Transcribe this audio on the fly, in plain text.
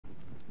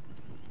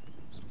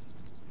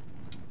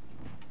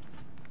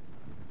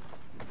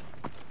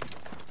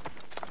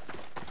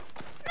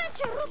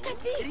The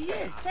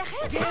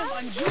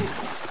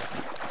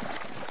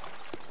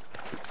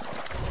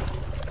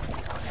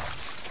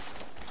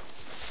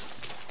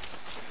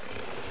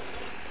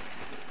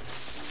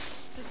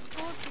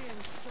scorpion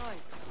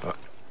strikes.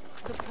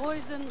 The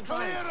poison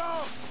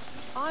bites.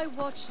 I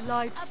watch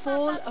light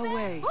fall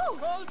away.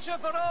 Culture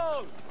for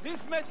all!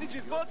 This message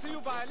is brought to you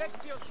by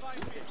Alexios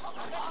Feinfield.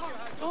 Alexio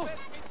has the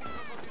best meeting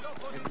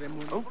for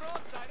Montreal,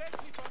 brought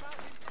directly from our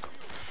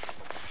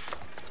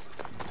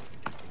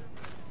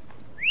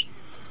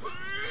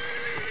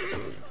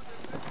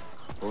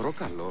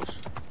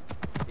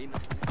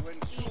To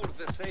ensure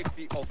the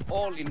safety of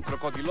all in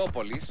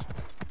Crocodilopolis,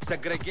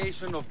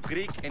 segregation of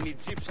Greek and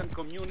Egyptian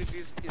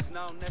communities is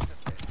now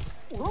necessary.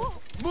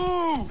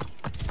 Move!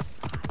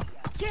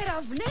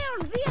 Κεραυναίων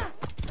δια!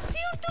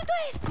 Διον τούτο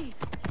έστι!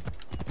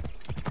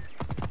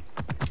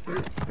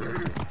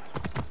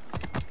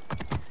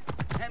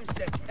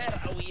 Hemset her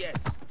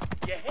awiyes.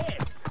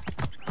 Yehes.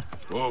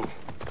 Whoa.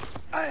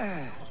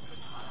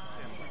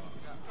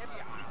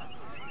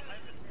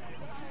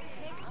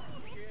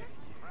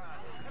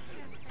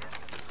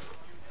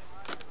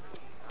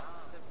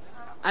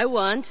 I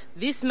want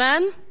this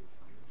man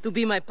to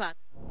be my partner.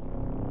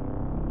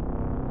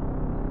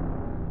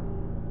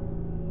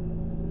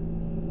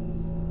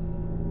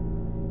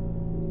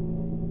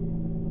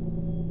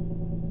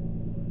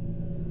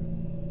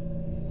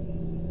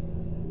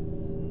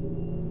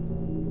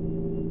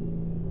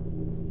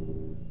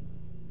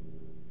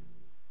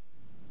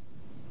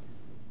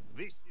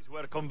 This is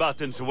where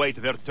combatants wait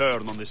their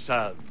turn on the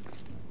sand.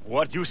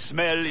 What you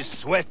smell is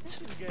sweat,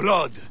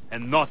 blood,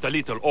 and not a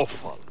little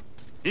offal.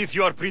 If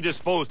you are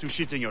predisposed to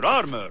shitting your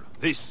armor,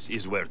 this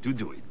is where to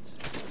do it.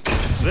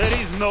 There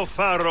is no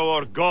pharaoh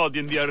or god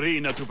in the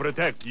arena to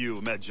protect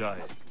you, Magi.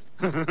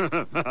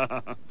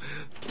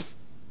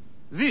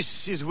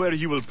 This is where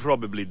you will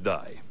probably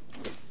die.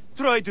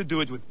 Try to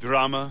do it with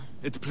drama.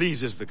 It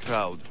pleases the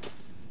crowd.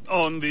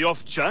 On the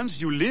off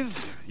chance you live,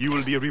 you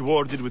will be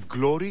rewarded with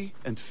glory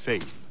and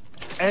fame.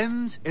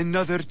 And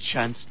another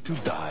chance to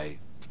die.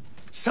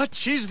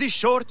 Such is the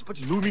short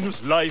but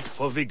luminous life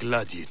of a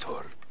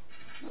gladiator.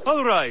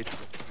 All right,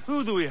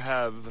 who do we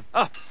have?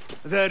 Ah,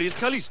 there is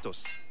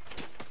Callistos.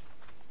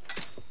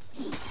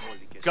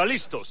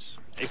 Callistos,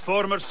 a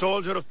former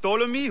soldier of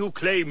Ptolemy who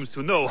claims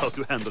to know how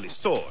to handle his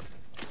sword.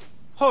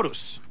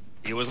 Horus,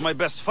 he was my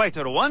best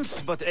fighter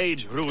once, but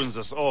age ruins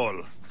us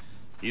all.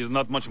 He's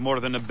not much more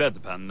than a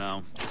bedpan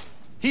now.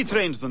 He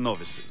trains the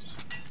novices.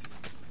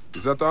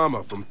 Is that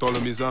armor from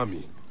Ptolemy's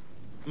army?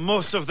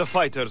 Most of the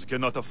fighters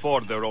cannot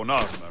afford their own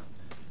armor.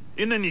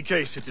 In any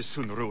case, it is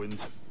soon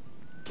ruined.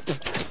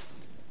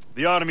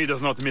 The army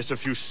does not miss a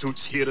few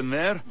suits here and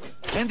there,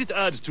 and it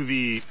adds to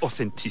the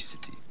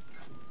authenticity.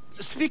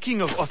 Speaking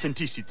of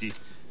authenticity,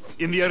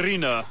 in the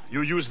arena,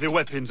 you use the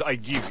weapons I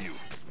give you.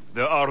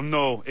 There are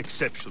no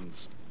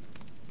exceptions.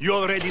 You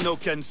already know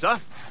Kensa,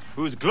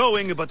 whose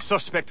glowing but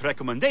suspect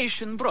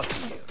recommendation brought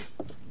me here.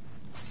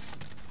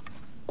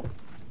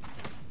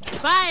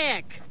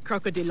 Bayek!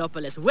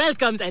 Crocodilopolis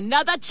welcomes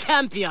another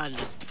champion!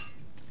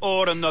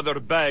 Or another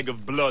bag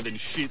of blood and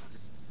shit.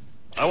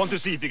 I want to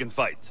see if he can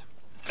fight.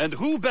 And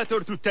who better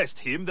to test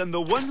him than the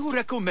one who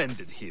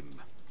recommended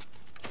him?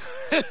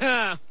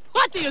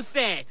 What do you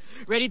say?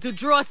 Ready to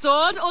draw a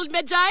sword, old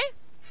Magi?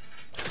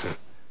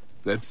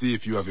 Let's see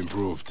if you have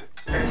improved.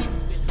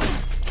 This will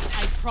hurt,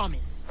 I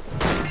promise.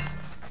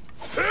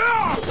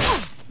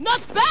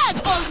 Not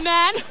bad, old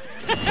man!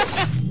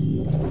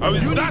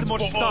 You need more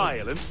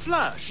style and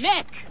flash.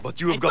 Nick! But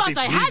you have I got thought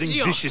I a had bruising,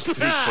 you. vicious trick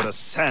for a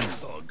sand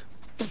dog.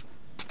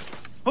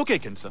 Okay,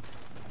 Kensa.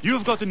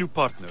 You've got a new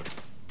partner.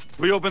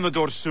 We open the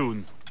door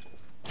soon.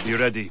 Be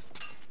ready.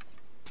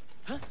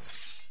 Huh?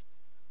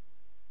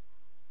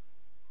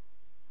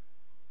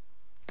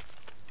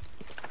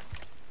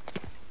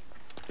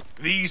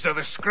 These are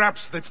the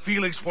scraps that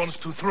Felix wants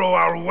to throw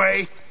our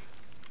way?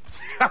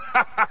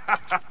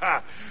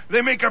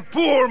 They make a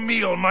poor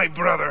meal, my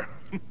brother.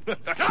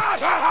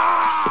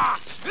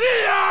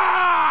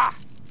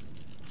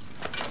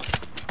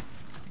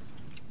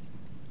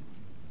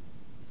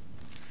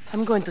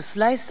 I'm going to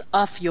slice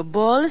off your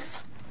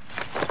balls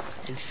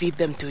and feed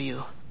them to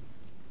you.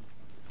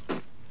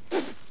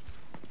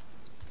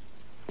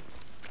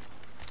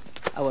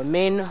 Our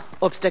main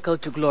obstacle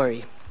to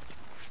glory,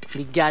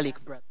 the Gallic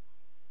brother.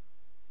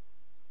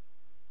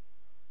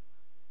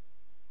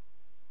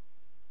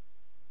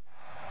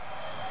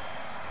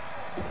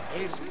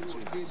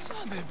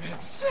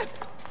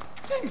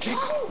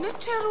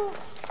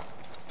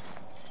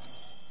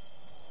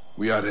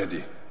 We are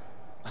ready.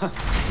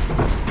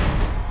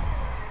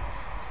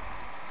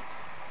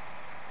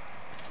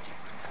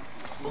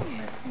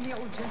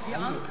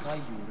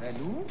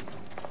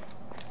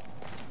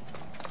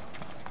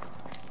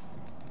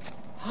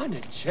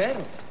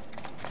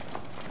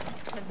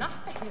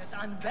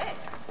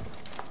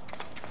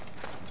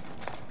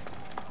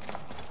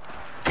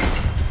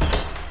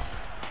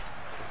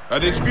 Are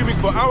they screaming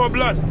for our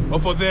blood or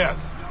for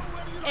theirs?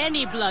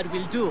 Any blood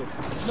will do.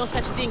 No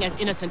such thing as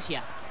innocent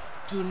here.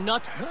 Do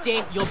not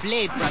stay your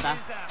blade, brother.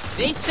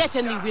 They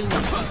certainly will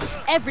not.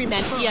 Every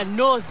man here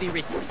knows the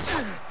risks.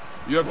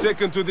 You have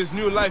taken to this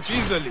new life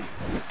easily.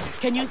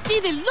 Can you see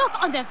the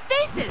look on their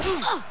faces?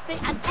 Oh, they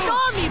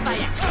adore me,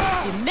 Bayek.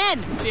 The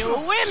men, the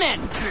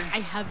women. I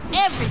have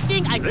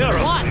everything I They are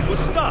could of want. good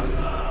stuff.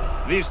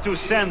 These two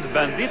sand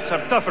bandits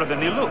are tougher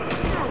than they look.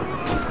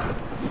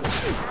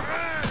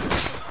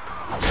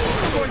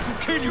 I'm going to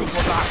kill you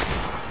for that!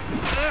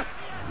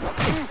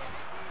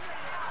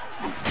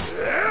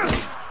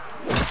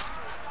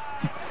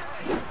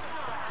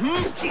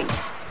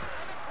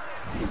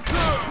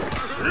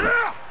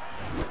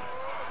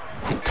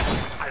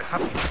 I'll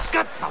have your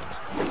guts out!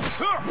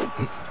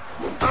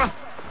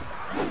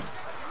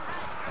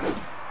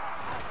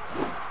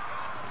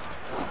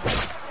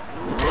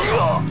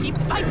 Keep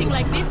fighting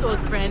like this, old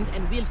friend,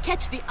 and we'll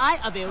catch the eye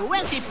of a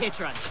wealthy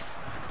patron.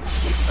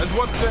 And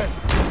what then?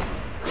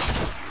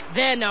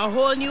 Then a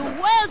whole new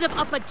world of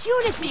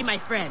opportunity, my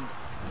friend.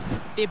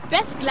 The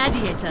best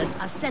gladiators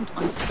are sent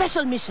on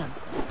special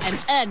missions and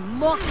earn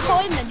more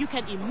coin than you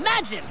can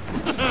imagine.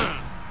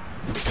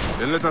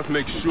 Then let us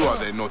make sure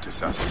they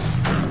notice us.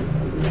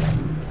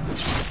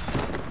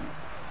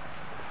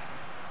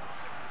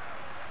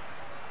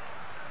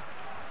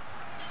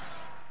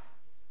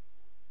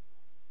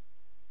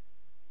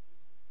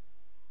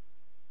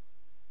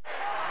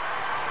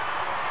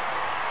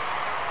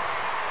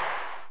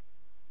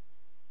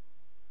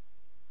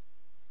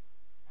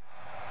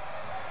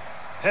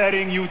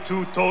 Pairing you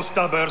two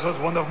toe-stubbers was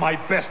one of my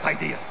best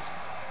ideas.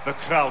 The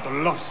crowd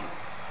loves you.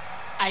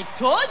 I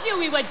told you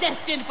we were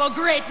destined for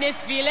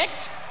greatness,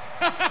 Felix.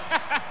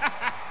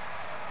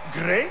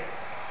 Great?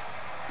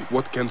 If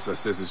what Kensa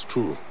says is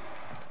true,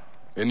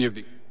 any of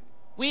the...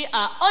 We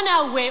are on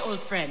our way,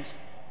 old friend.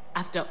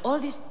 After all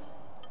this...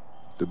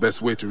 The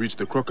best way to reach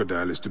the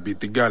crocodile is to beat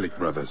the Gallic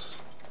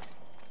brothers.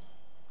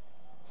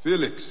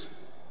 Felix.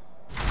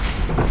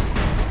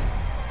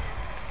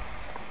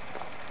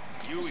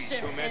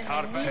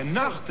 En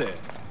nachte!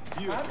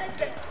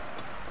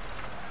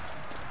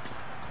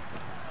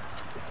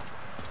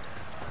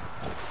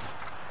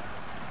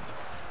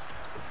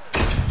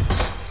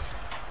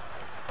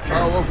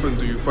 How often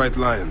do you fight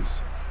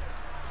lions?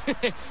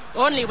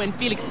 Only when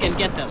Felix can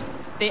get them.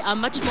 They are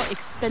much more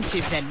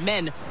expensive than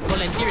men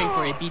volunteering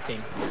for a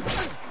beating.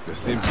 There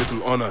seems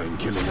little honor in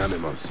killing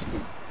animals.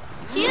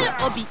 Kill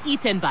or be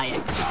eaten by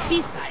it.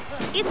 Besides,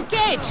 it's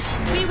caged.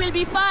 We will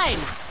be fine.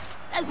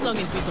 As long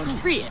as we don't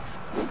free it.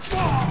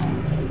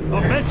 The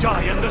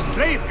Magi and the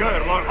slave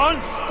girl are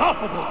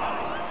unstoppable.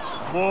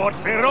 More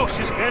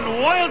ferocious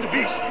than wild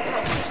beasts.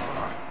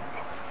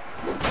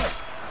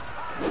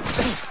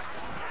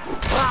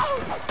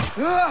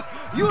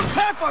 You'll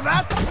pay for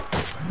that!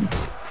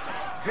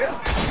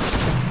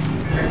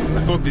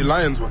 I thought the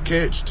lions were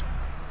caged.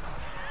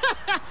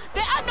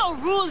 There are no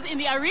rules in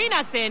the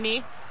arena,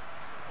 Seni.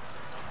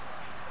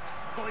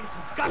 Going to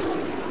gut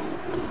you.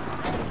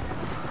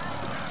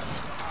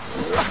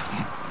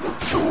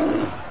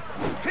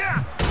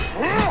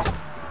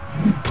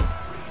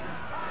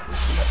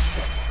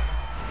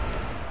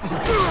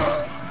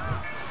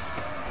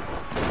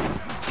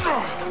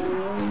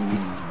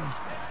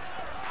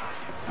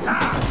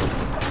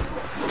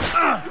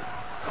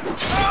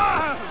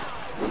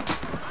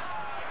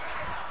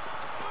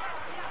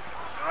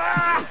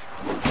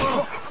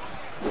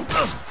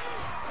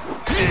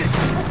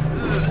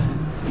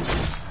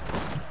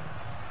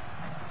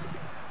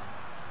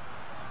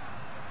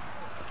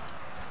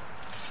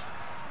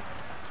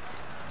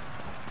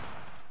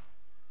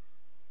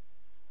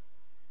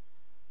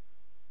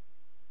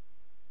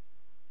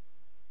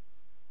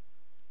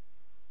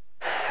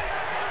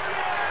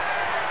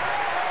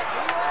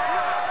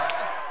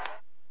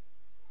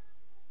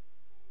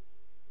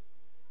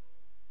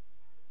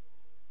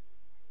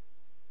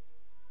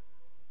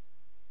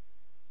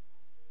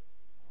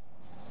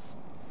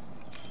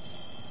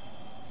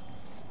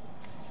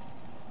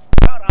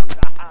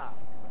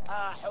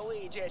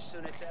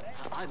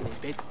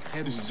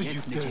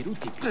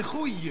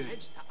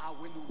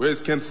 Where's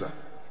Kensa?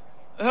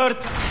 Hurt.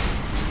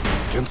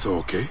 Is Kensa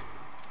okay?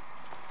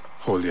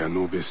 Holy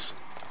Anubis.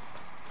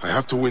 I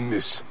have to win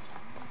this.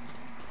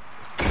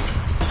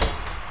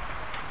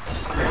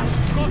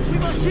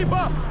 Keep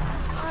up!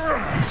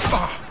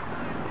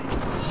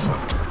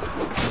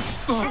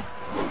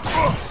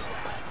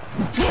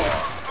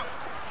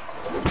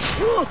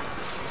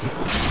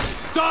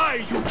 Die,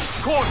 you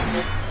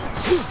corpse!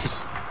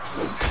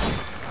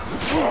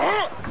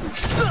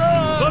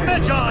 The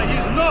Magi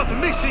is not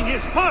missing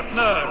his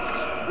partner!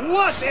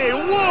 What a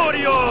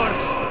warrior!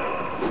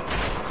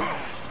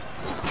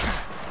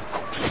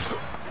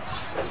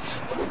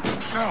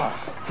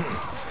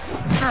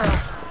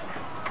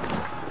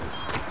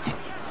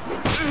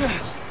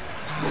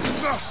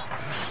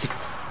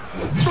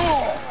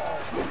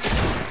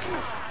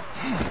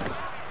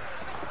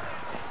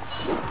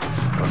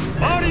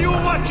 Are you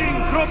watching,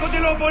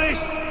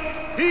 Crocodilopolis?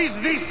 Is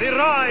this the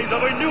rise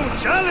of a new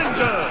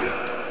challenger?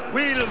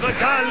 Will the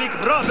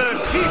Gallic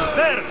brothers keep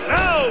their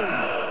crown?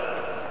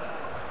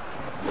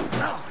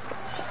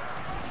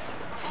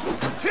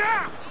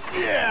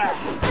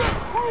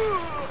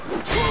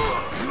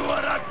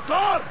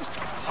 Dorps!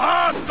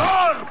 Hard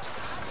dorps!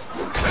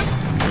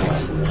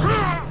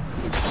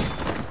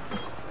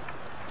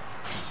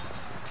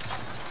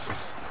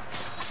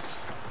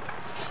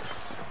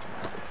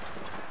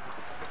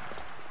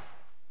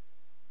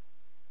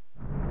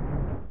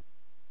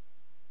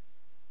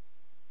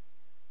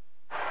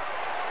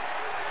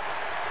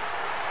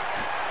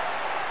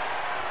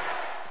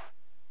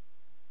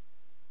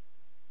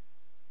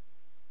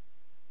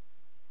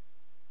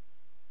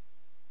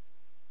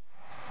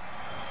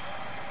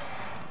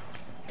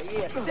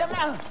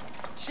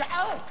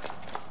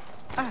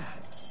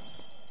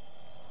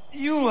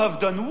 You have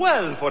done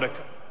well for a...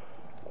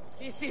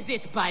 This is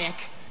it, Bayek.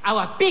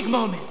 Our big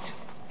moment.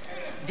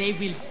 They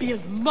will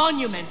build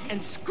monuments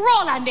and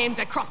scroll our names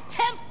across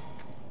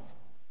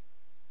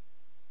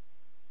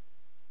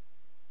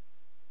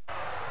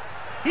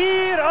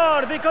Here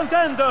are the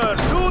contenders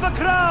to the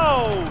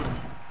crown!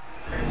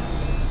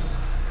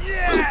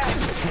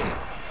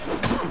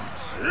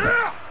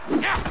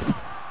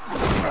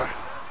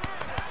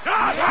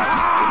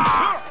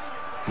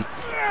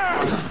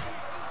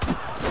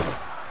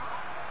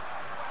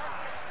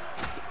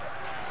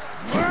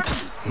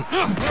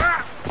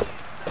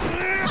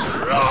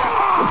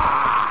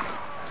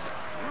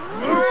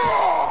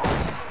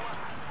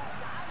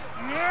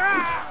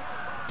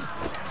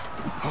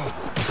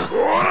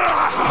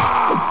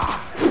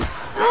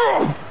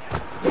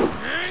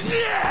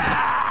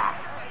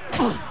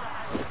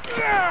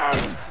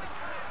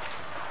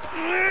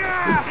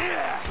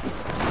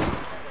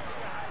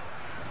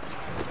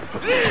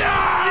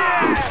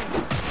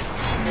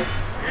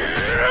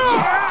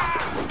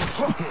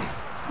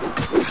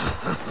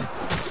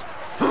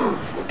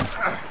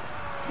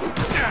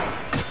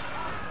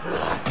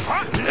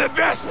 The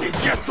best is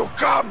yet to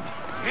come!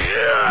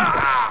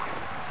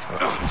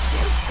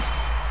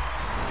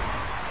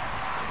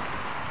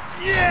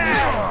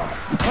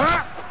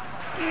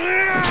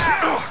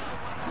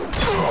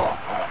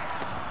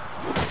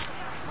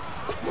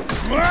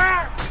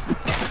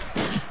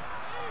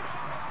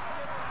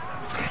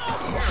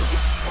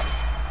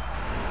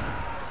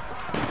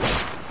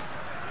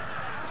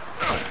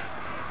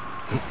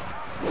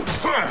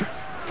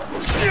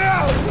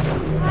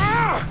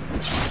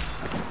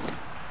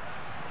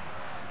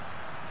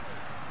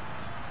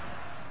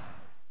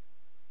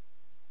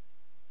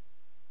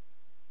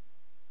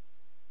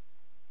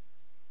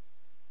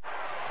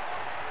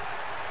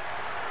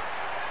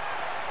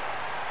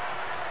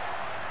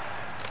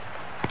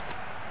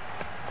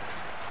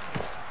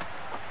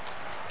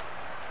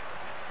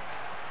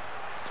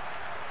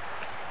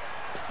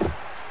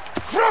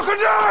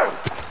 Crocodile!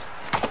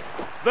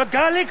 The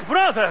Gallic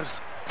brothers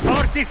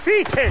are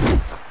defeated!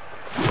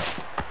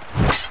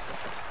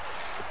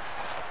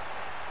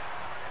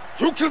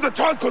 You killed the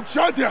child called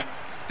Shadia!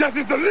 Death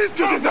is the least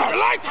you deserve! The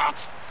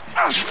lighthouse!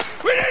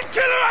 We didn't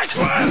kill her, I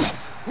swear!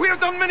 We have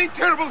done many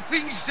terrible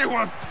things,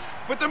 Sewan,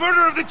 but the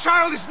murder of the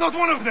child is not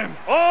one of them!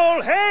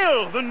 All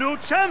hail the new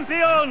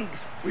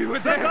champions! We were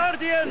The there!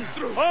 guardians of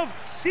So the soldiers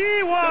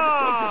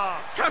Siwa!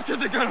 captured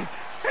the girl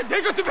and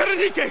take her to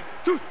Berenice,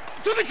 to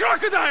the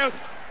crocodile!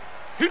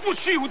 It was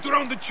she who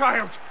drowned the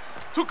child,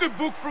 took a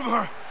book from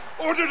her,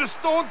 ordered a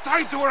stone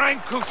tied to her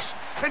ankles,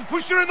 and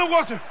pushed her in the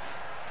water.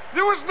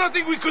 There was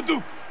nothing we could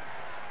do.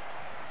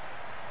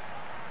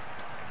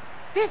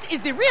 This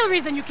is the real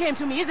reason you came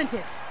to me, isn't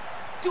it?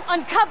 To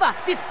uncover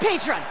this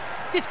patron,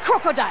 this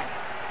crocodile.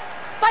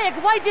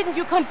 Bayek, why didn't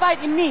you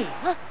confide in me?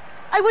 Huh?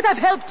 I would have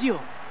helped you.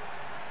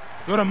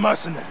 You're a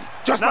mercenary,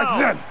 just Now. like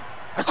them.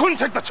 I couldn't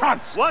take the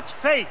chance. What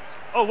fate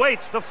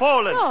awaits the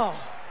fallen? No,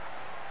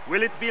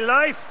 Will it be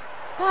life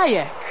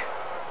Bayek,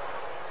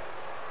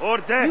 or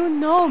death? you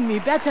know me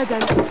better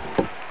than...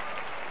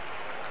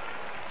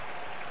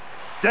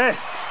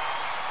 Death!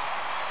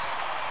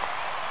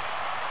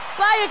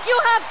 Bayek, you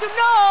have to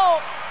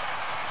know!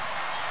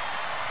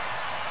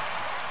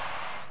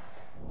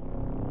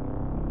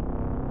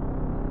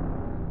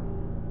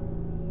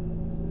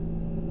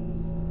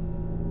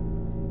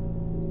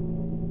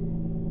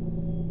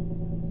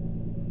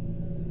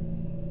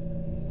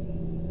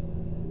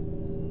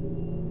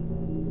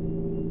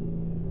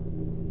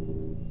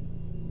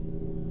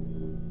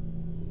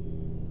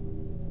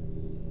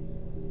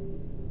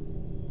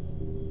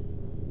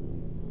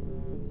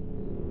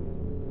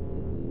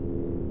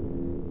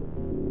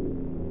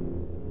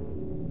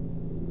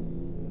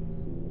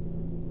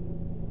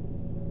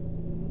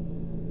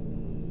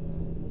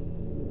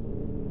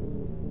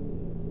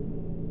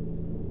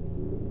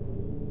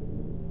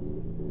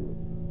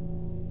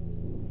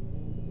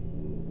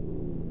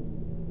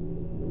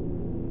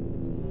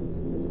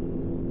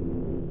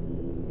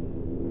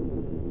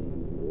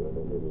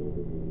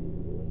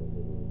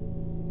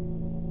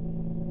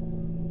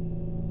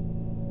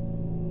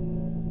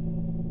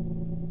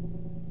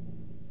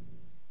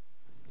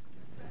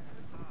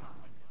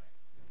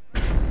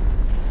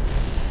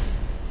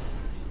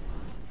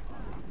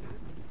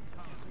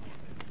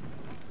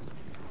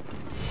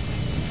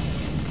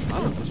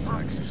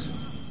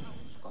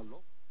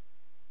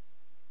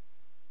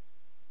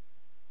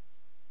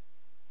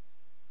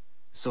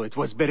 So it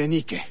was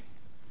Berenice.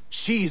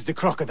 She is the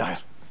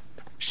crocodile.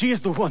 She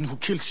is the one who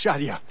killed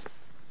Shadia.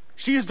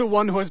 She is the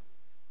one who has...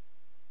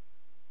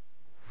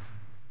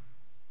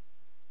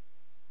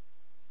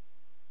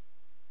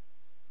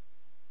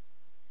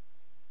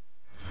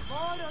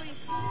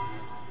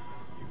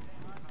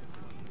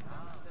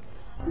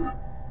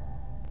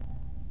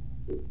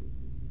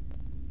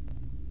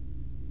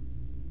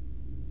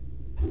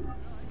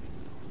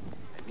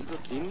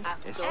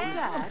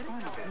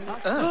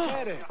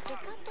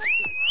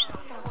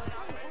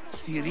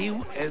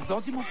 Θηρίου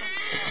εδόθημο.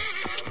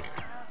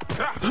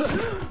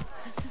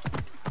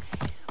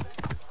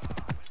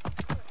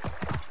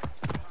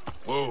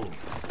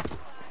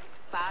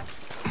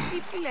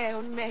 Τι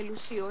πλέον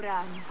μέλους η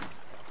ουράνη.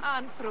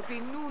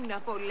 Άνθρωποι νου να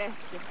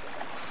πολλέσαι.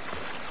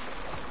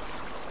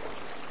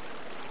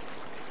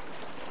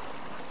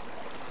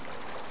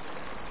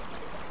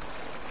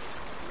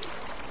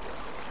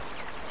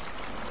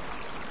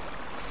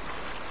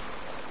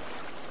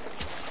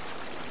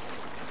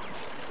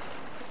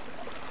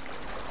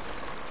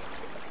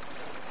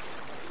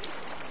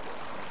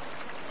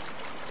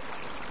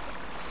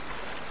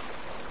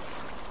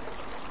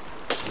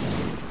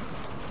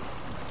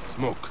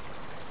 Smoke.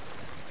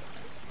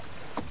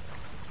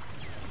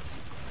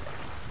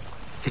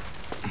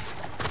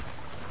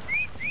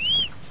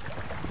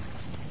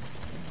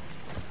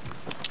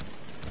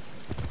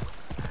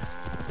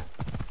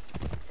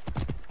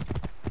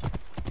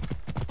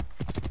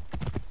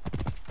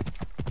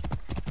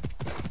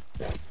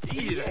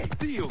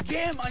 Tío,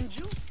 ¿qué,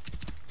 Manju?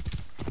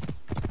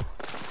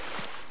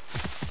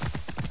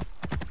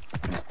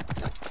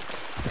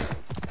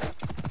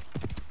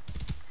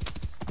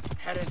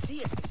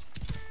 Heresías.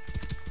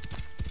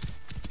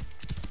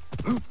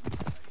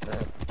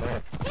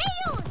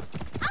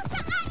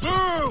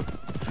 Move!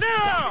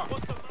 Now!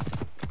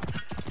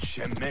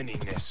 Shemeni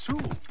Nesu.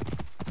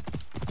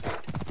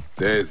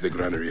 There's the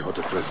granary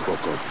Hotefres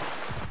spoke of.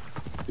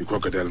 The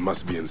crocodile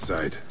must be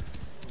inside.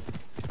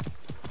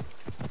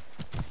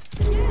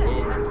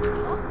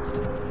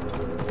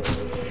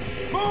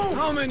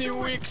 How many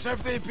weeks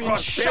have they been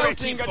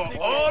shouting for at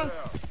all?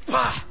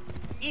 Pah!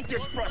 It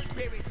is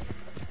prosperity.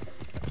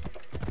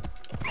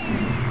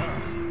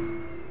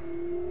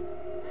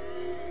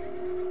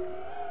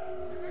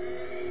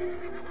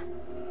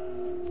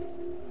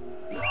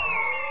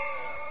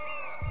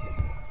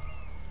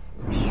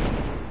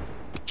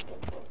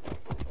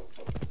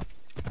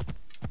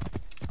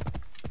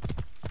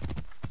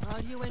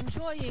 Are you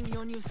enjoying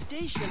your new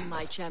station,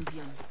 my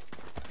champion?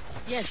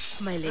 Yes,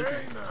 my lady.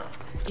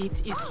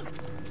 It is.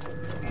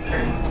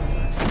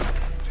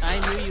 I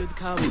knew you'd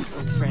come,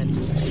 old friend.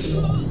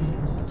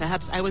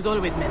 Perhaps I was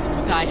always meant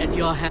to die at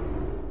your hand.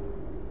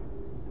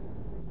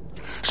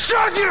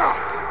 Shadia!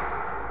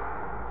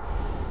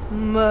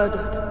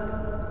 Murdered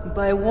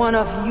by one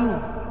of you.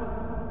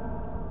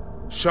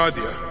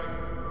 Shadia.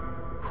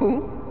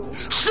 Who?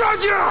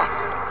 Shadia!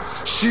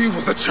 She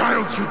was the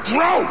child you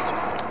drowned!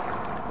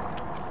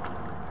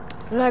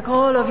 Like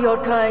all of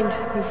your kind,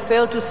 you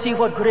fail to see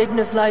what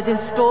greatness lies in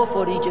store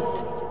for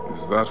Egypt.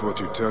 Is that what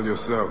you tell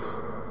yourself?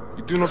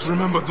 You do not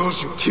remember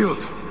those you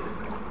killed.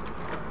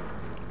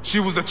 She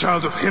was the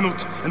child of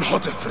Henut and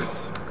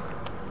Hotefres.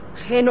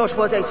 Henot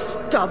was a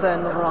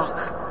stubborn rock.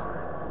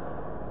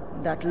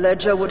 That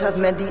ledger would have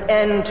meant the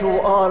end to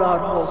all our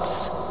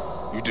hopes.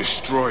 You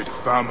destroyed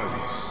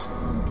families.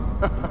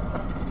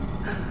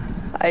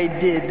 I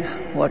did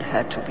what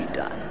had to be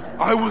done.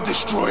 I will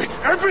destroy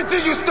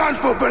everything you stand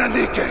for,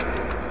 Berenike!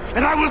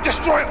 And I will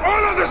destroy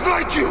all others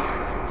like you!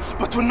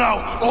 But for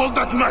now, all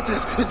that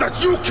matters is that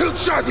you killed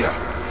Shadia!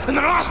 And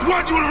the last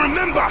word you will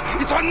remember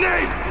is her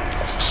name!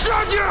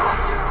 Shadia!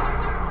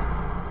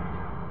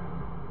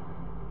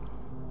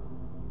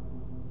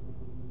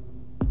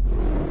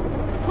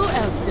 Who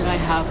else did I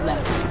have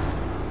left?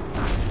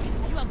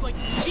 You are going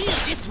to feel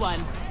this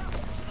one.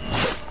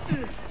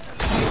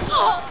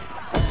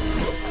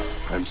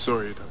 I'm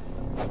sorry.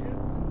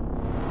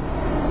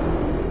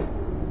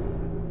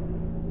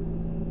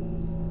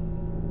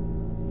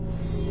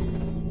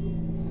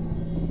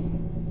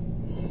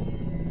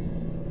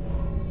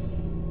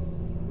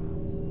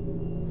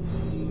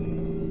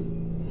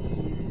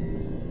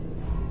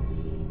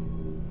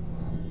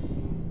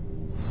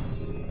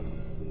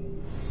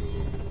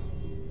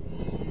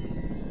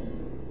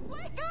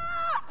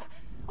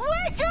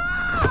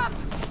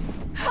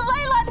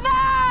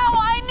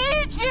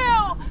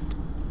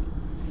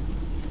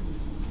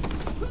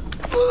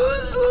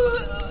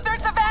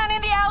 There's a van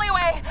in the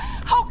alleyway!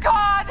 Oh,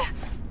 God!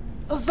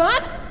 A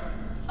van?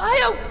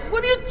 Aya,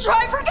 what are you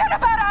trying? Forget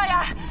about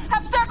Aya!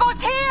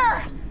 Abstergo's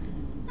here!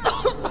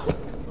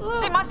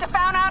 They must have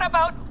found out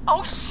about...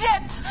 Oh,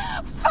 shit!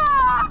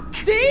 Fuck!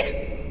 Dee?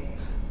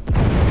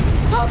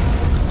 Oh.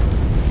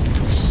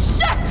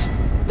 Shit!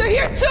 They're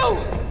here too!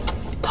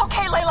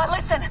 Okay, Layla,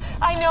 listen.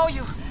 I know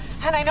you.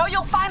 And I know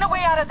you'll find a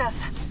way out of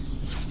this.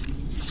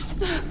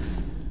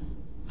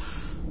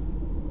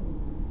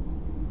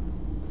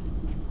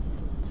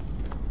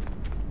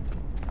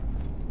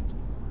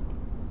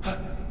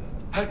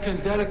 هل كان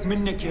ذلك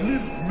منك يا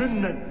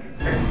منك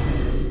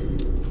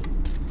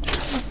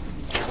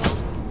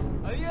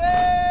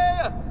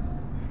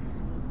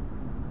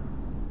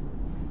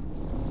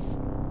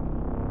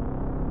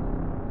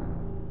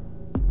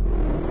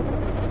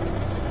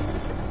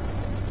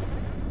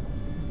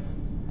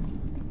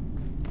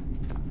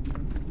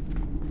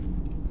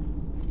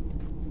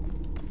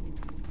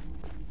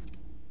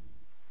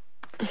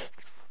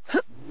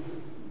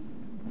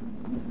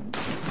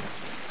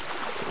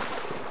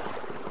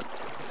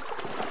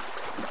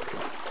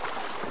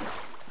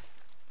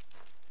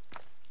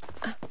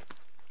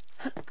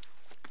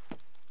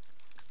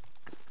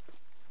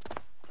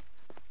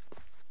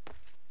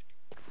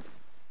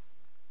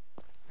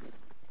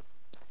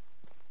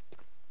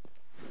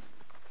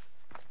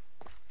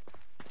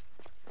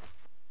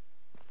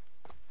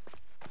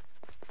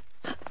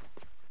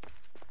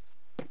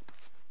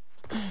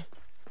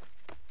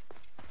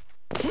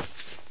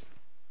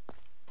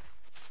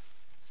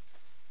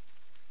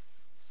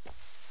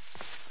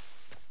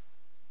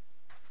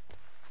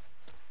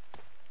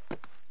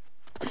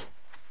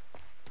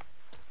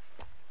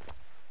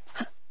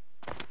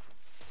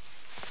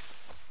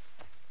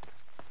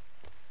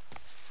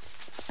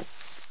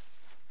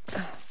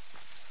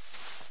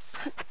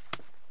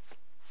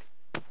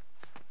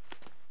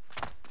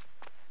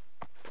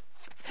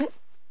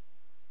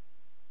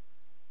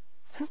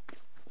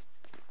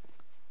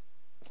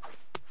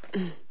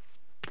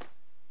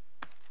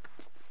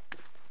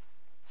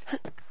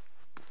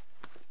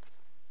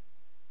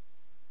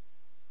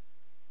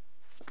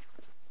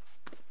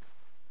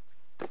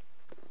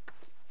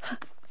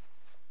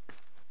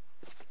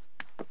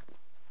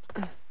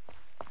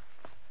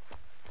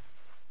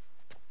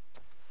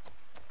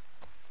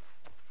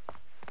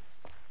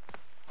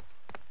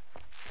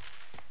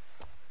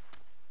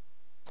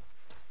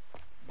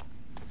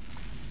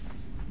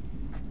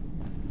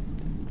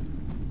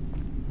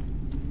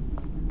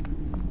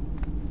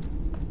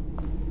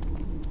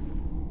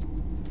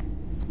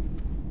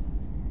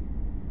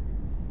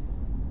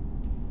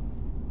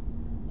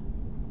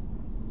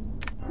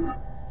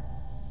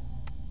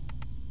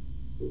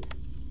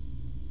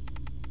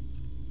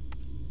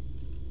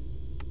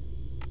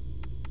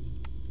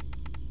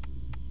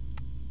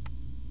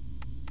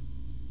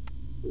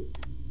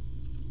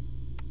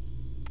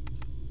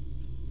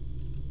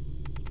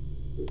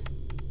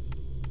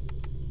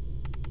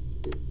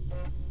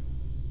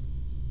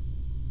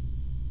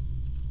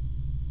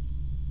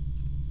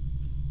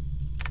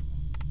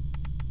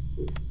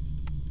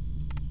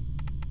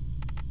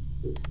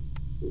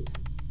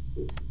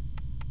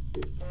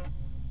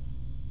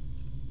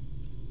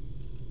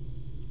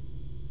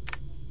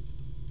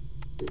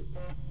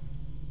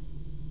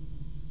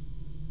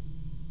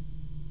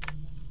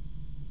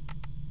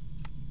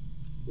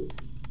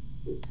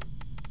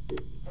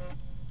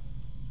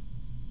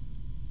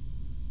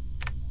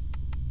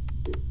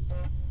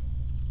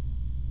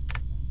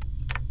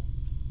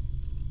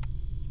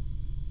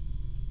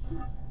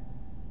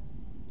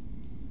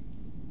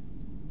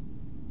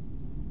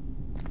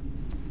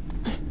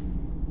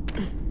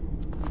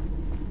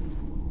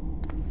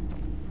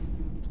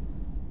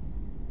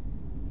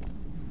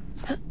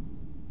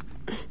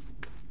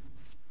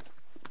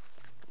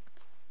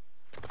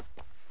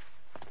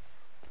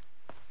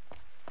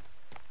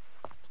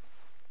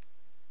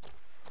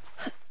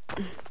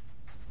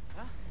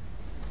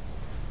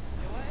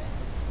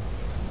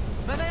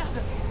ماذا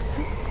يحدث؟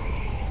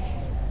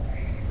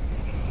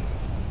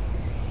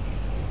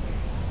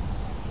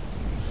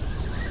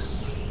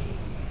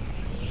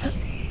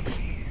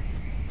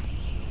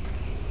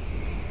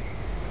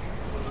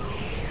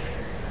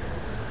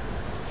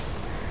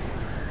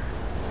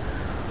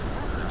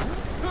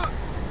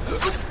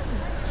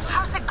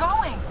 How's it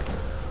going?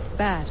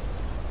 Bad.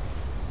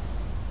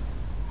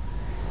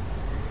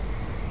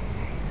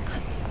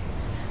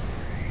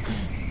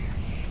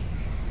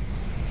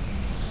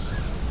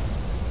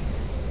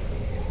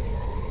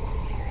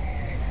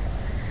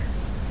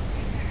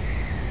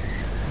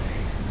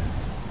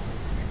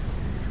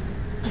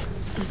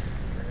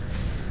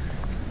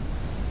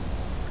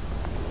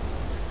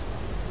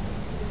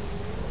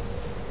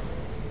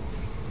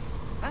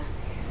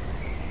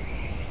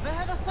 ما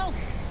هذا الصوت؟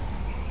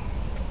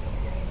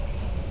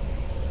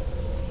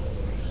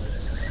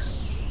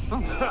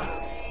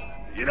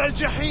 إلى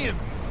الجحيم.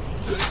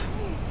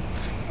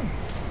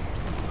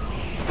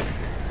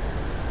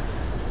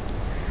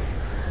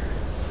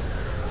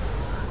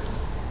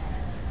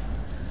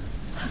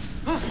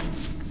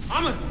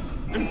 عمل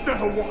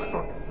انتهى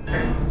وقتك.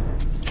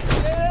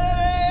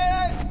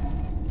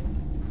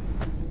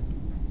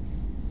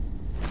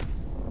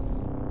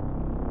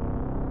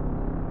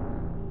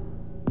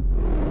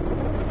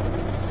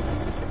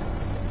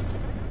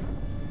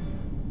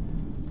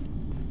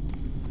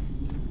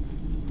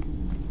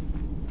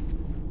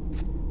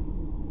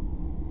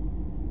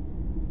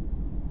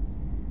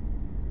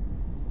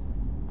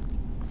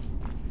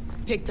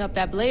 Picked up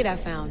that blade I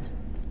found.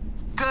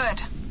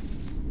 Good.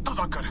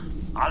 تذكر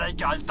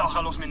عليك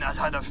التخلص من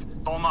الهدف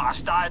طالما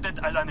استعدت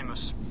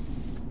الأنيموس.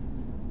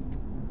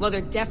 Well,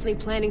 they're definitely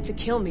planning to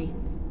kill me.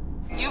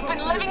 You've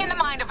been living in the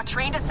mind of a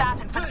trained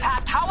assassin for the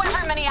past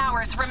however many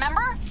hours,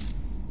 remember?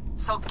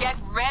 So get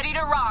ready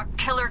to rock,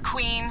 Killer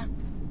Queen.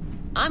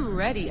 I'm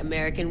ready,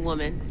 American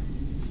woman.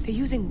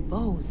 They're using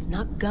bows,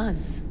 not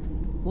guns.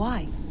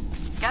 Why?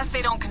 Guess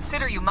they don't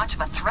consider you much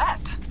of a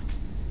threat.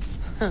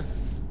 Huh.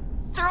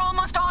 They're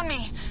almost on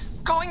me.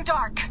 Going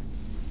dark.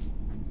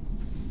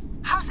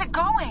 How's it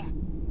going?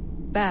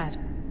 Bad.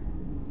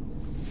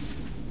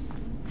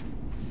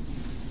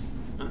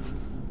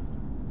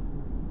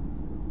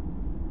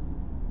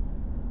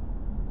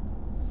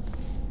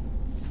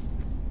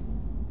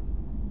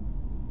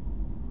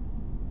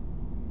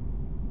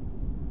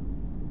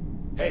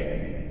 هاي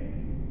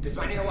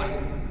تسمعني يا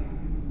واحد؟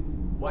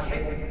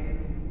 واحد؟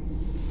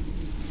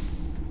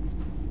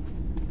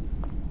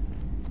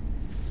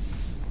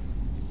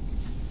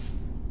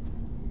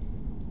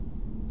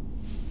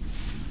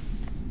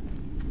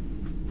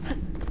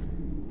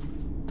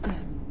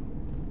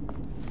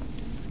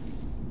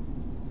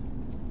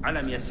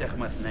 علم يا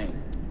سخمة اثنين.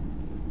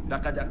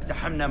 لقد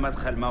اقتحمنا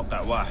مدخل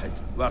موقع واحد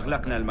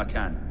واغلقنا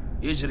المكان.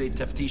 يجري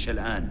التفتيش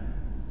الآن.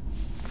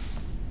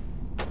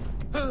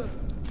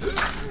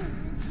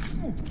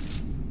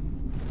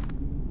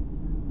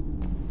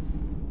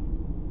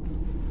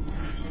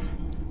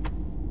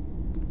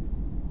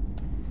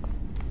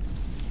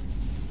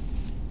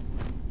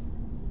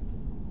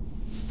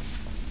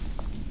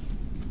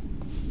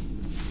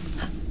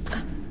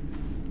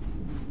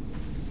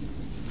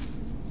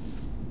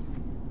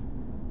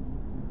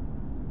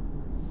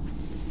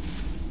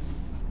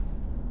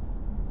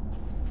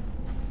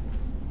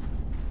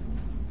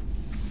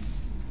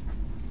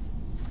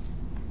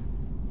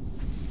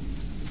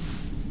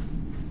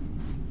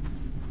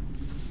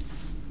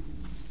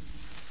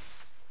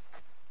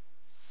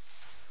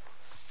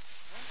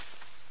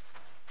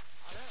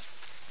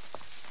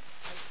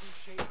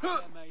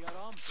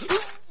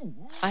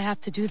 I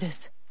have to do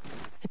this.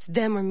 It's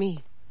them or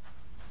me.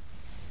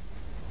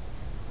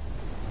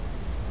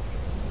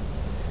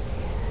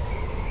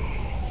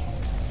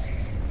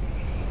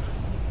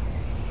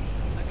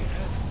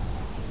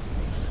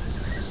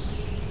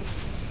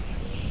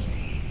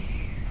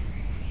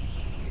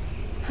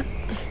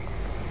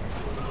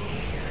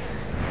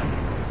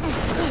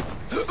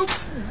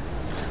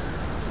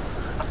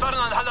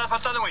 أثرنا الهدف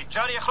الثانوي.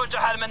 جاري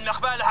يخرجها من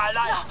مقبالها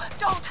علي.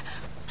 No, don't!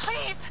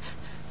 Please!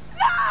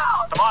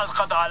 No! تمام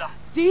القضاء على.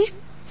 Dee?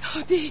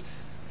 Oh, Dee.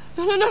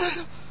 No.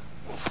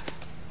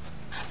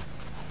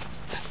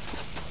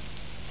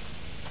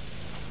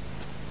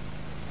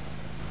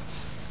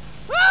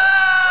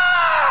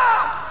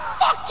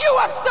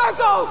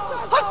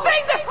 I'm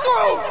saying this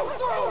through!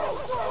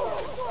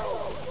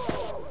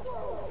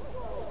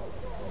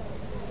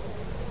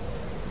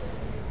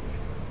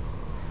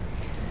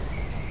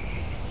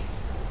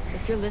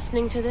 If you're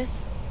listening to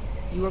this,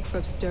 you work for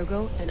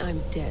Abstergo, and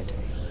I'm dead.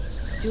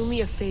 Do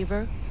me a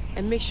favor,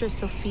 and make sure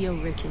Sophia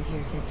Ricken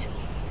hears it.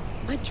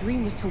 My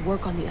dream was to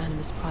work on the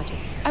Animus Project.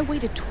 I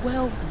waited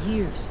 12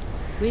 years.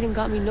 Waiting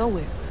got me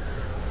nowhere.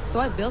 So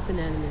I built an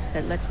Animus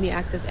that lets me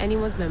access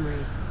anyone's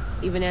memories,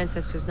 even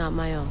ancestors not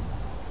my own.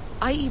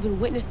 I even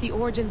witnessed the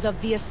origins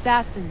of the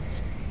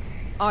Assassins.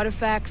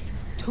 Artifacts,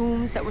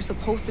 tombs that were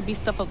supposed to be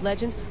stuff of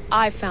legend,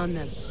 I found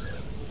them.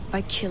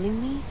 By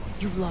killing me,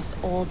 you've lost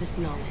all this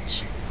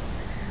knowledge.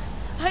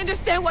 I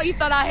understand why you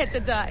thought I had to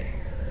die.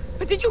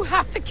 But did you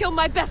have to kill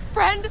my best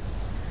friend?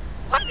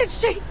 Why did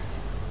she...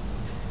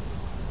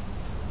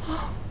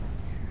 Oh,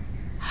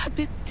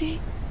 Habibti,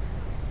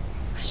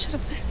 I should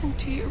have listened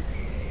to you.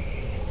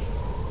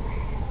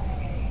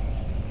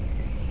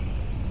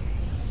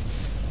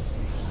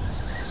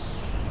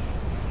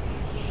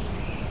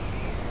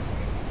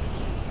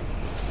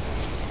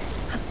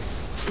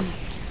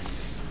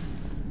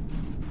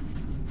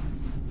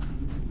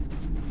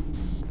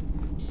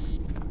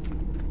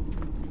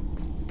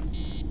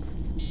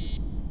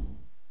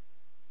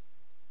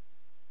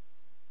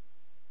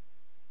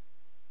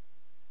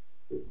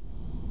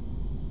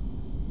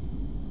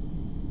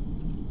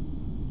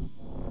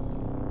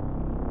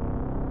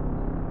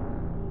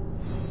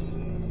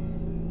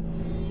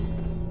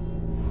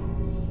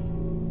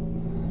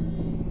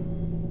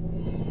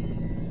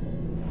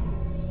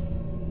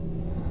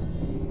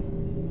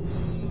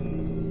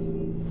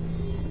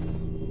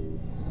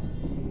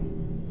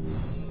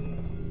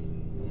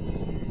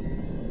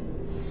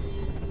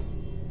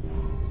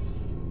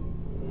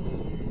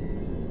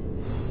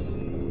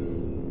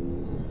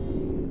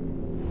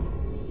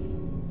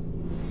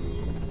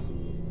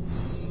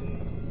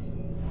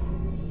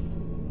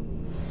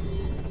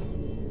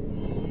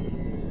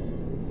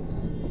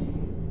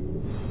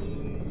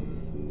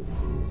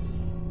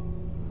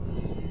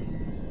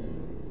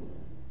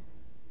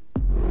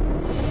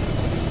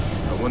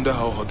 I wonder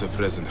how hot it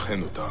is in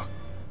Genuta.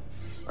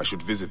 I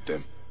should visit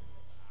them.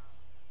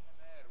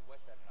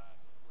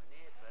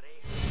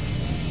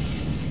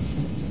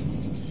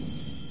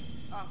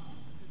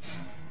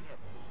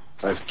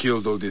 I've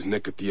killed all these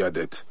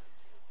Nekatiadet.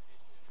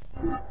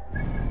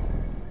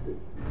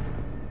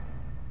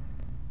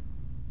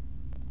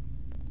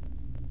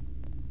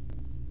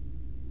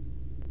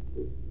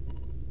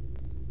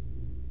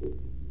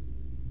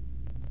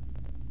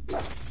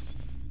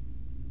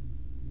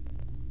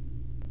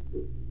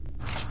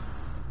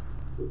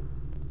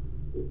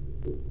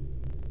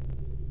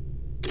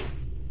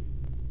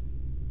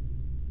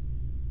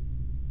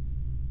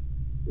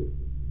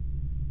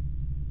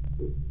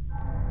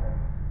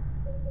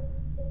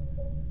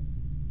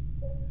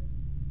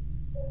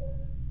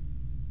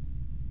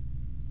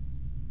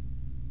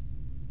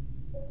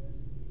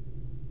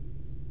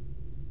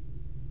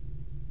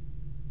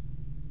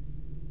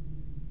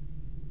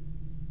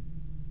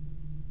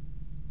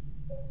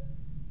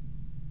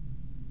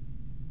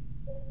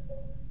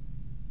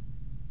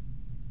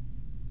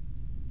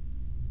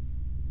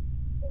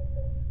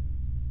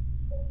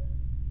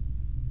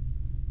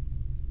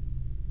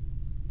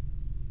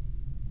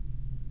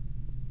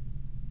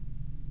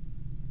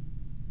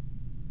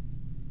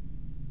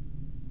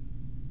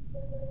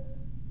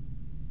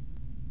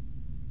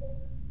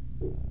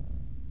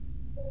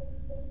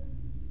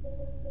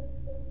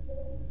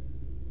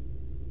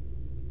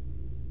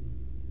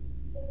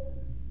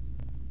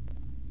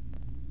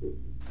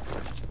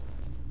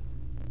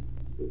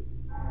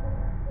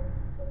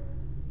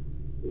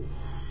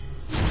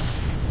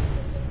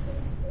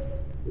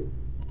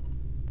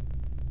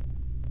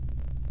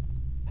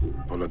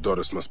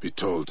 Polydorus must be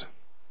told.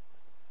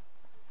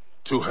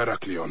 To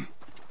Heraklion.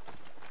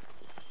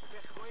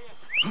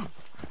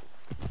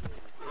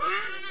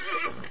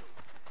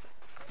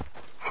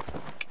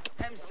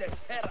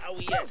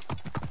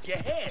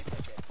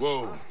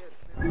 Whoa.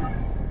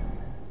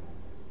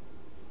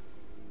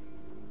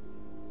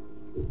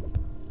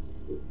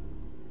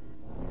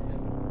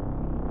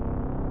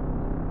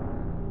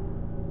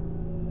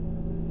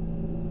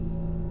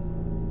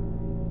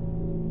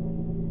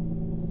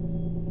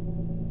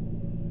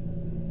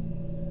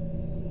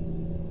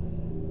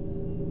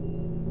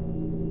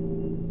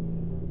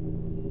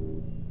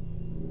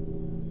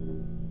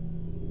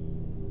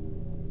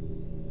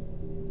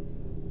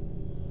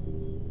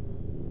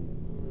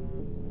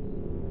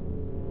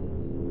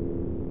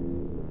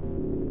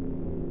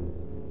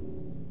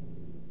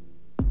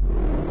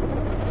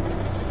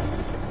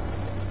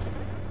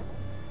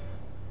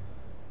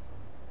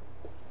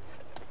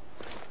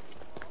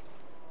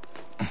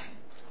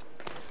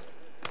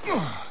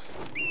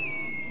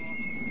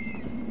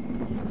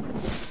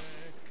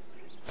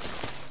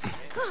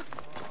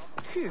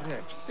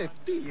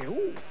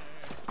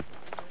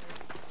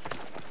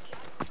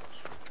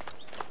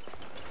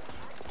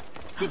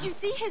 Did you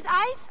see his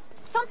eyes?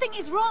 Something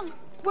is wrong.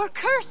 We're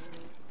cursed.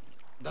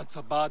 That's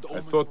a bad omen.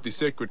 I thought the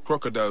sacred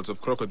crocodiles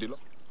of Crocodile...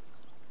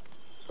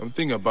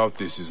 Something about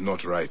this is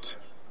not right.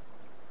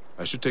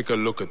 I should take a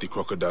look at the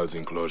crocodile's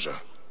enclosure.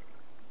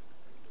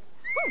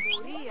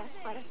 Μουρίας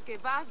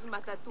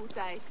παρασκευάσματα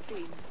τούτα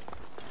εστίν.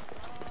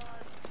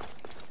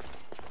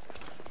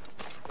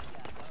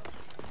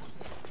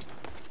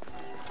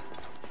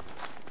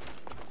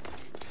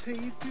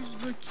 Θεή της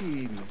δοκή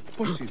είναι.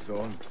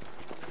 Ποσειδών.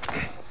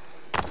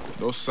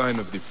 No sign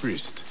of the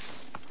priest.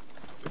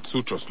 But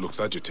Sutros looks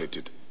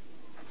agitated.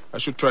 I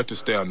should try to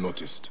stay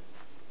unnoticed.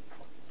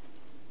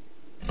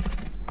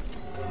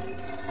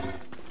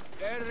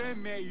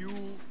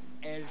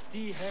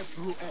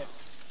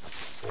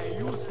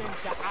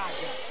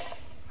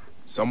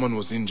 Someone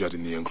was injured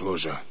in the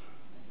enclosure.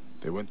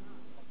 They went...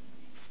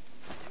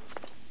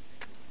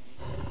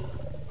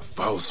 A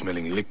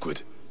foul-smelling liquid.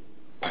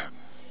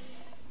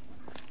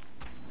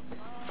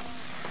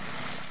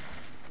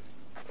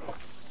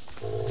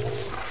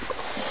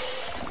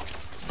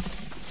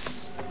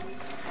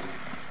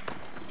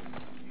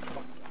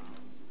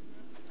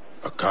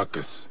 A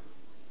carcass.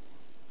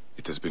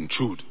 It has been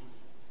chewed.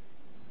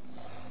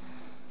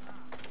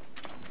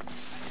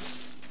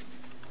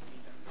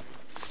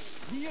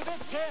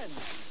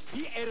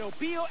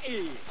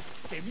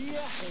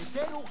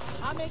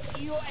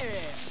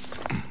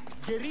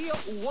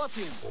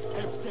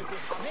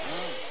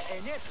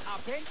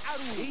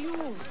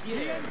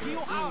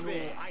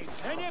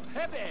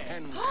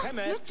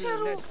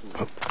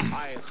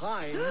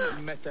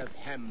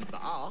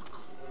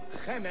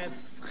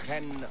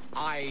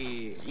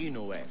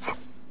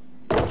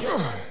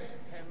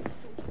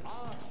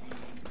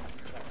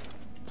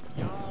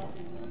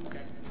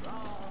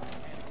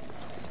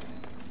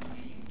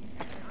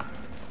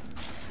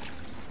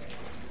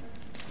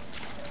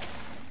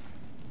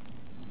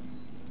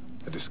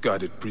 A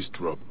discarded priest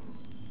robe.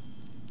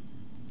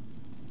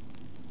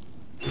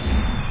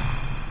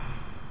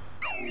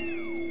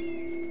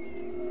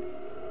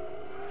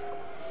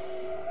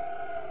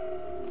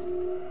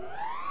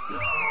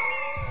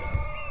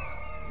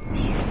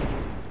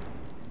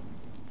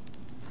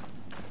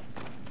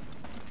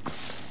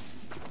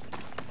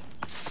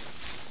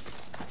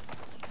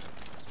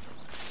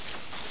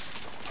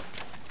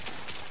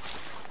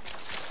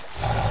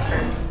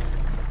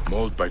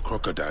 Mauled by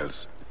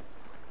crocodiles.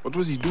 What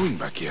was he doing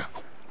back here?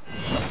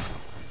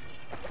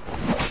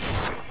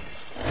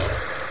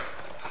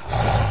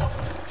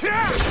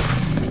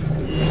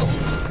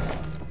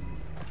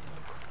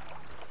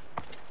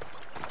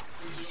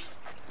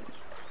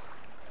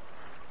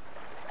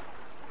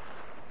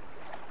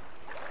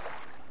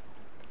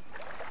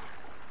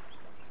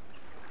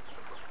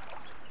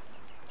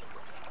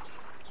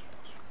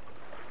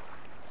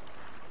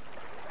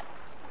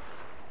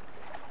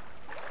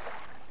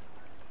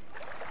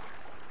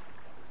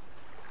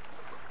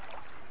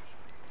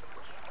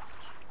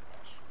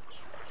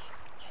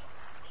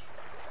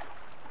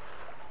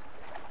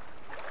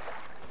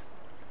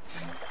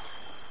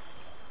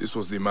 This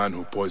was the man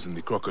who poisoned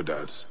the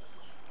crocodiles.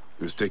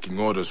 He was taking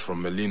orders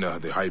from Melina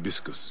the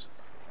Hibiscus.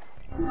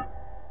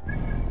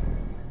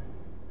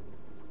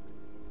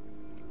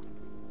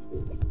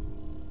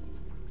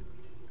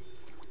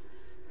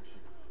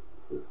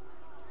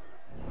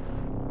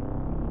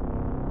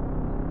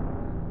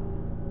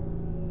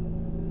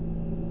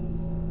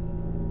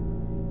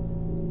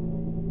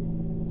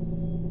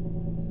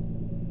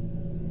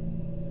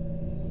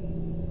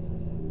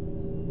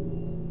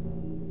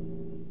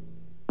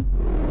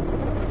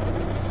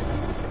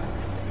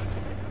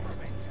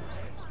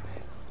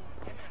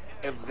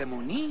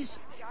 Ευδαιμονής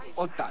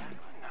όταν.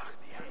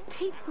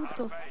 Τι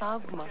τούτο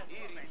θαύμα.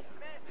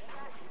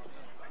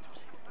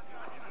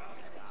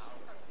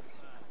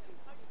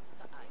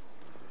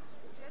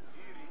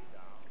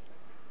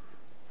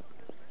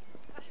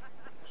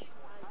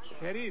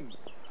 Serinin.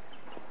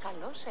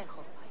 Καλώς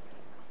έχω.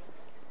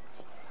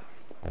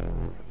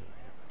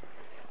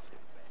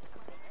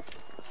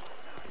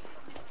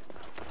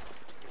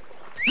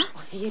 Ο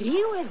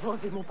θηρίου εδώ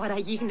δι μου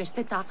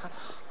παραγίγνεστε τάχα.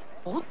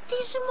 Ο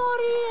της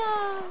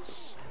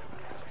Μωρίας.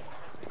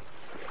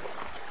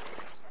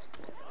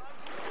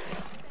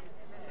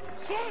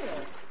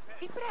 Χαίρε,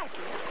 τι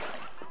πράττεις?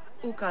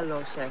 Ου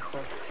καλώς έχω.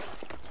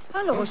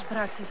 Άλογος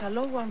πράξεις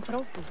αλόγου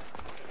ανθρώπου.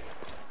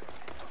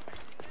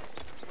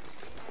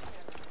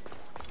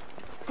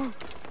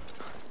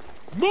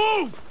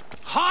 Move!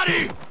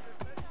 Hottie!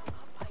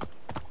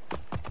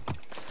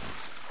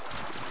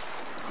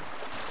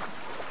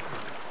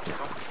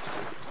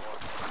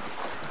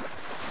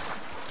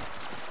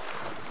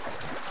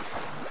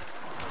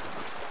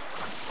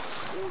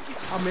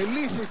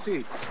 Αμελής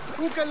εσύ.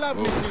 Πού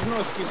καλάβνεις τις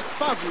νόσκες,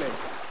 Παύλε.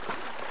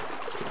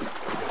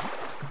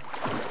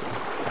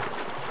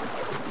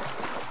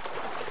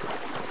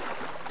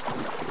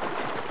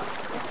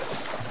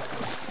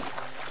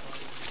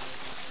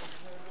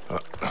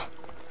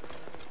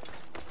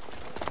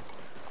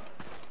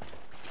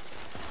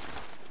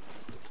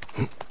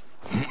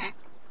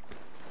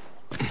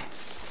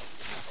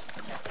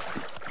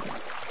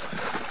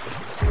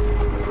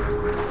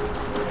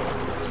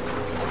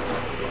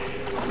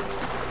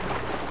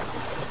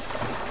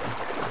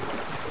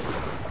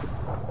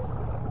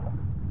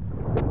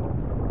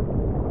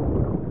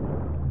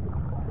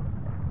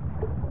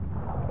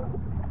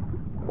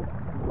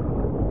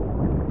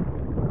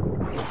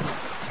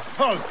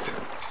 Halt!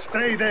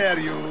 Stay there,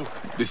 you!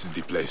 This is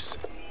the place.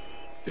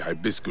 The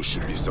hibiscus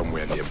should be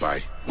somewhere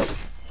nearby.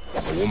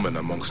 A woman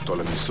amongst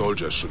Ptolemy's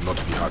soldiers should not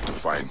be hard to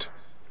find.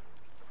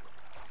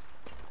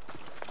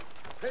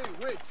 Hey,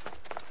 wait!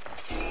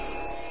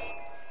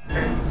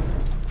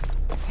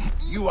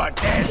 You are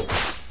dead!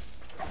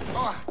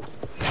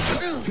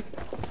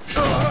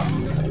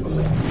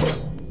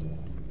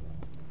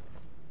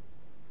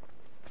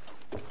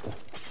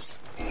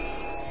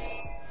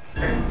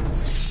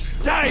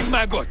 Die,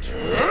 maggot!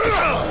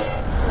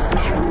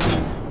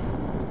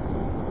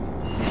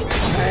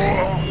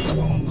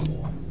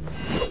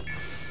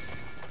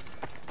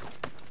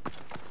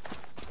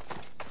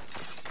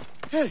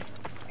 Hey!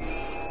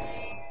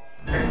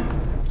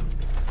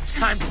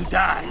 Time to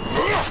die!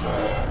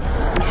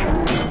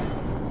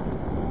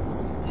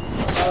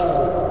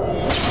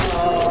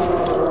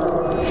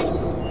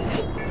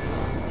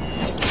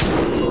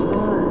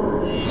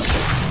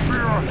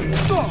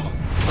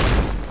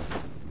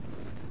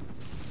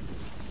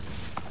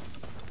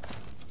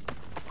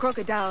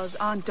 Crocodiles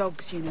aren't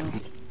dogs, you know.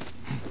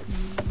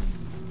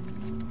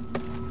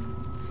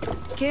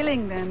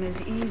 Killing them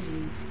is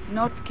easy.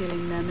 Not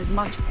killing them is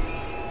much.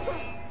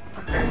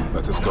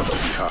 That has got to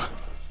be her.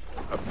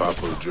 A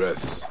purple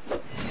dress.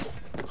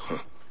 Huh.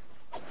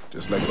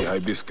 Just like the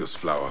hibiscus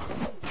flower.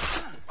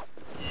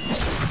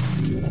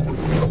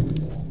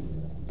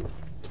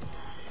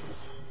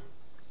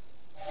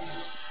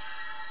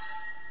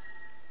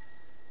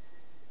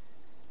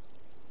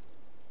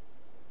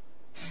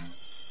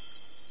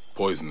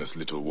 Poisonous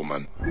little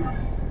woman.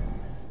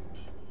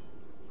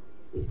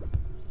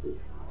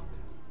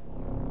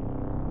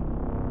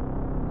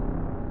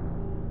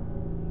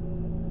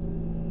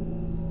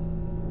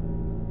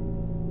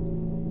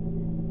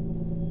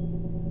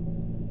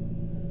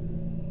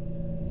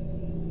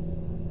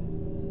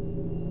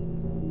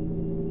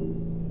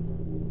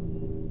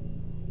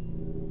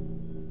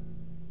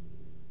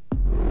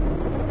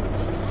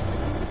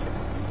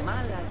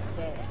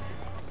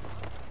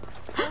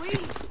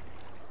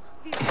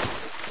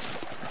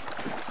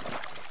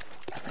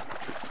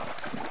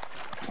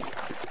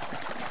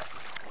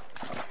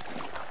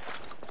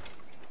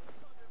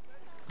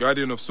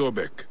 Guardian of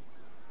Sobek.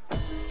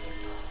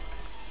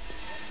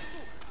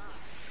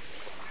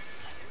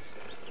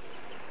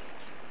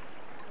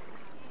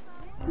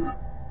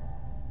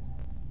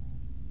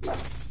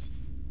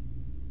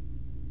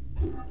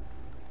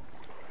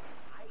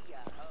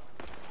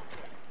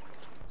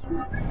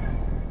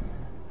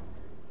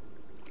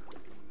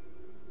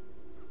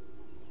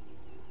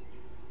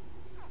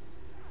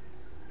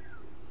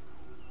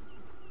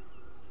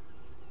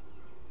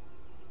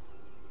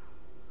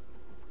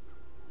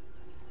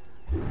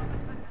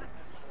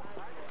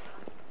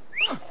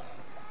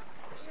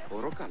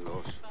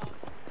 Οροκαλός.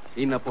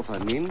 Είναι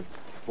αποθανήν,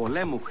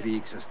 πολέμου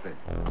χρήξαστε.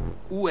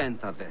 Ου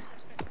ένθαδε.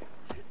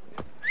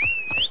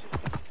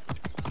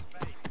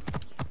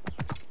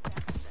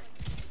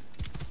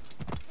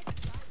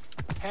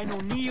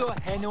 Henonio,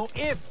 heno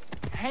if.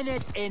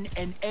 Henet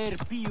en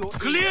erpio.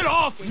 Clear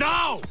off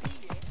now!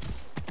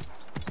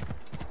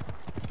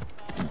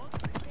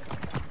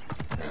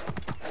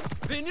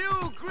 The new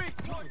Greek.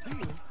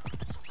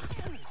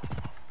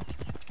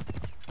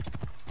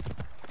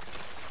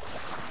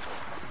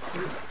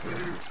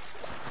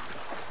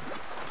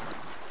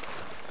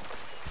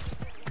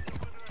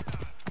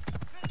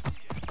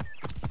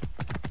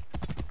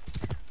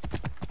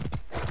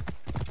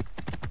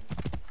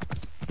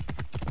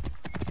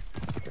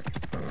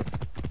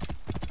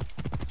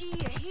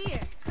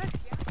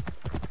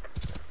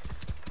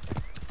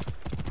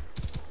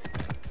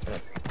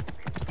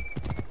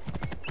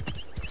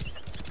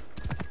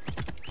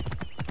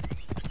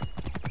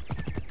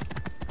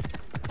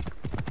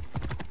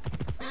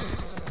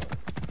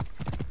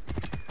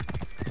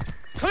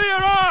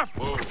 Clear off!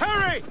 Whoa.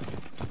 Hurry!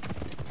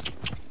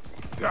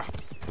 Yeah.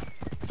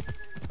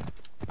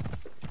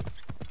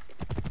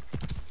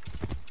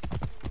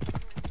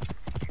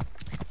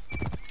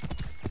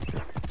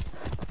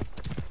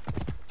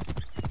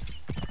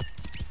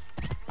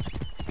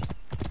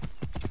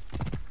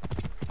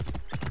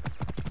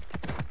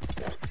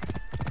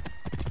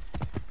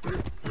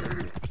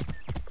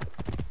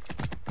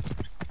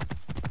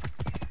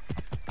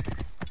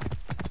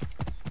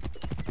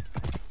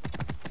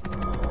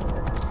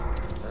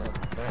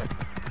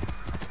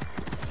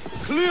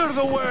 Clear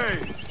the way!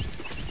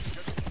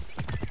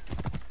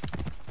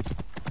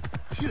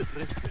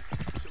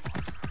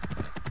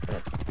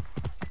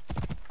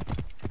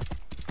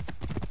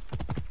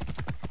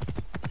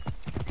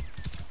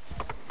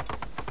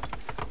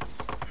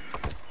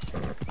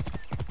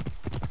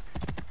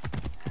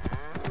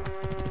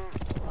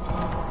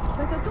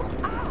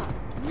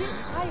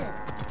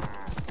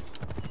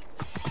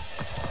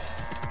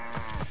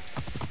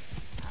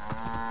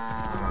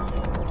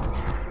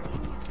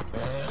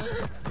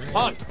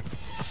 Halt!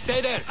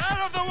 Stay there!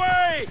 Out of the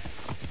way!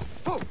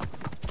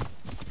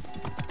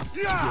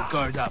 Keep your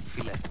guard up,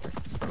 Philet.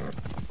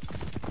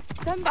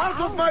 Out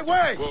of my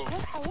way!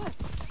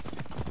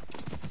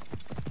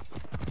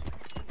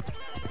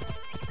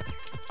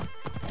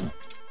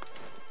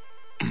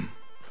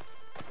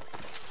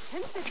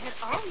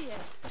 Oh, yeah.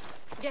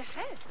 Yes.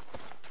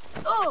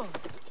 Oh!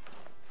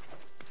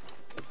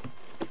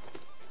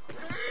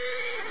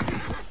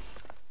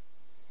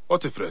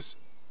 Otifres,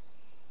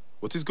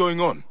 what is going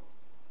on?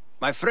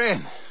 My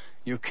friend,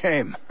 you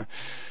came.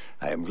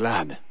 I am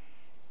glad.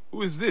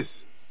 Who is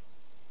this?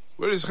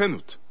 Where is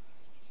Henut?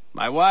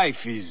 My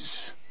wife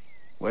is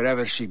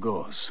wherever she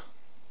goes,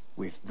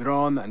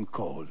 withdrawn and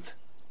cold.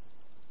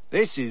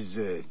 This is,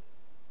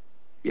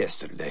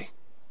 yesterday.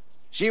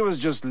 She was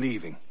just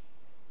leaving.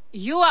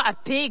 You are a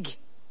pig.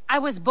 I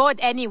was bored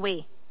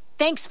anyway.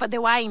 Thanks for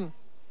the wine.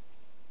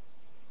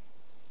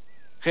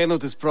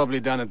 Henut is probably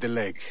down at the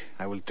lake.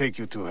 I will take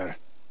you to her.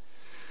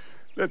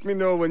 Let me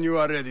know when you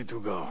are ready to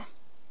go.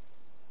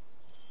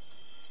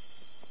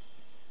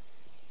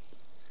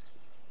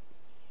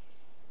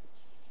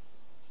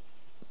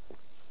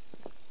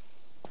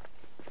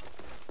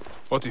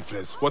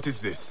 Otifres, what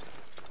is this?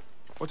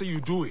 What are you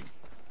doing?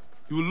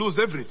 You will lose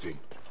everything.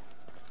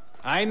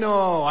 I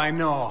know.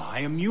 I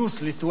am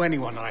useless to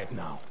anyone right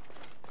now.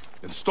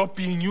 Then stop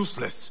being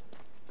useless.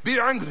 Be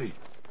angry.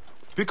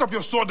 Pick up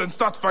your sword and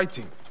start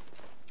fighting.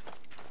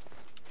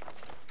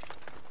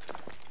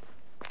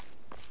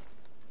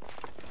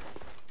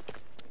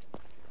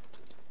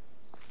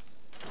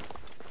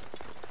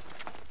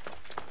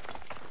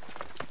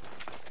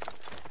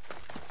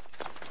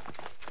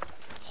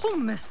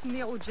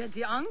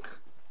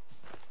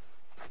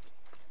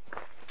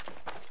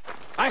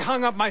 I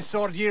hung up my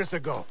sword years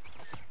ago.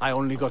 I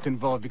only got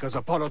involved because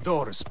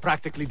Apollodorus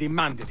practically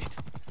demanded it.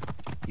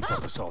 He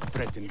thought us all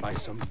threatened by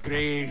some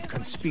grave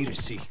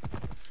conspiracy.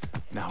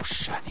 Now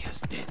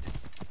Shadia's dead.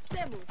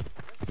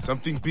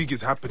 Something big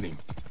is happening.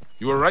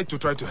 You are right to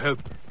try to help.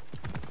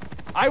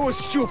 I was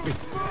stupid.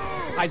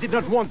 I did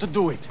not want to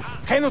do it.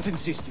 Henut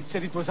insisted,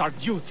 said it was our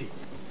duty.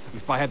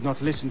 If I had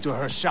not listened to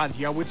her,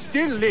 Shadia would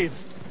still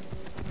live.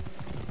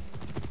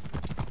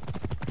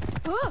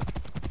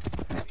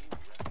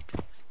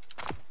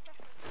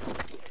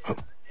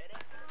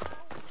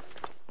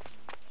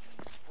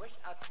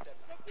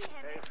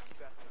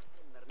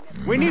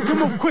 We need to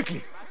move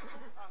quickly.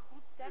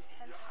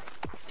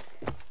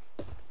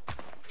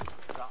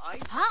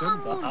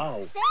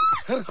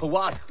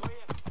 What?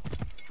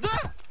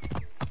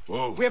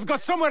 Whoa. We have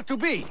got somewhere to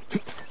be.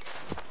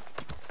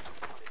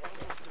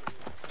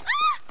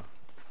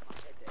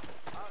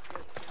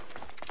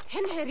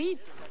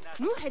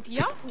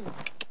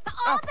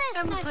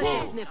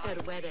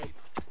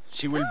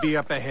 She will be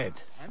up ahead.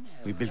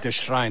 We built a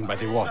shrine by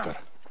the water.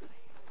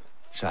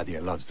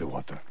 Shadia loves the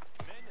water.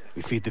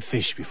 We feed the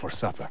fish before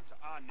supper.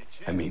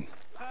 I mean,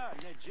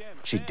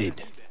 she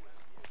did.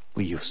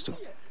 We used to.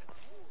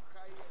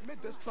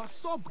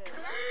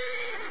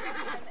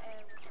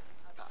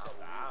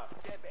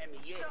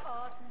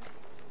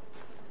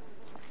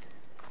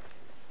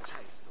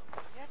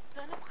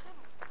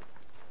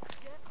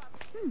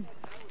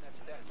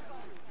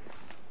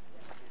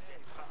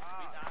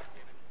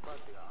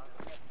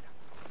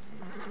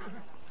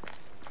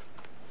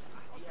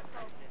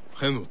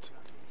 Henut,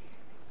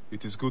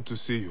 it is good to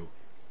see you.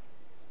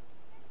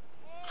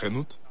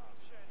 Henut?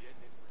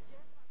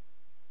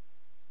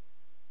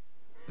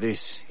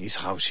 This is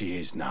how she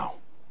is now.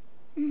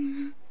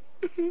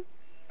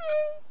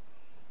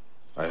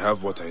 I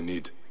have what I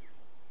need.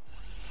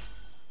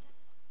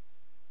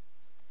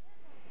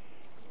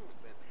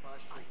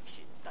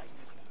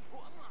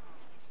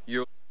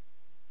 You...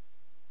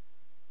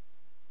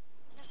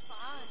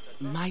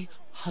 My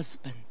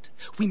husband.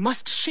 We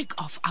must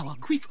shake off our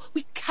grief.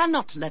 We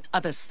cannot let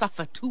others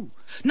suffer too.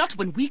 Not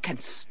when we can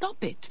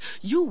stop it.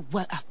 You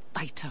were a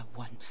fighter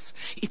once.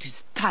 It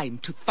is time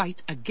to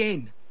fight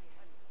again.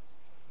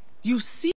 You see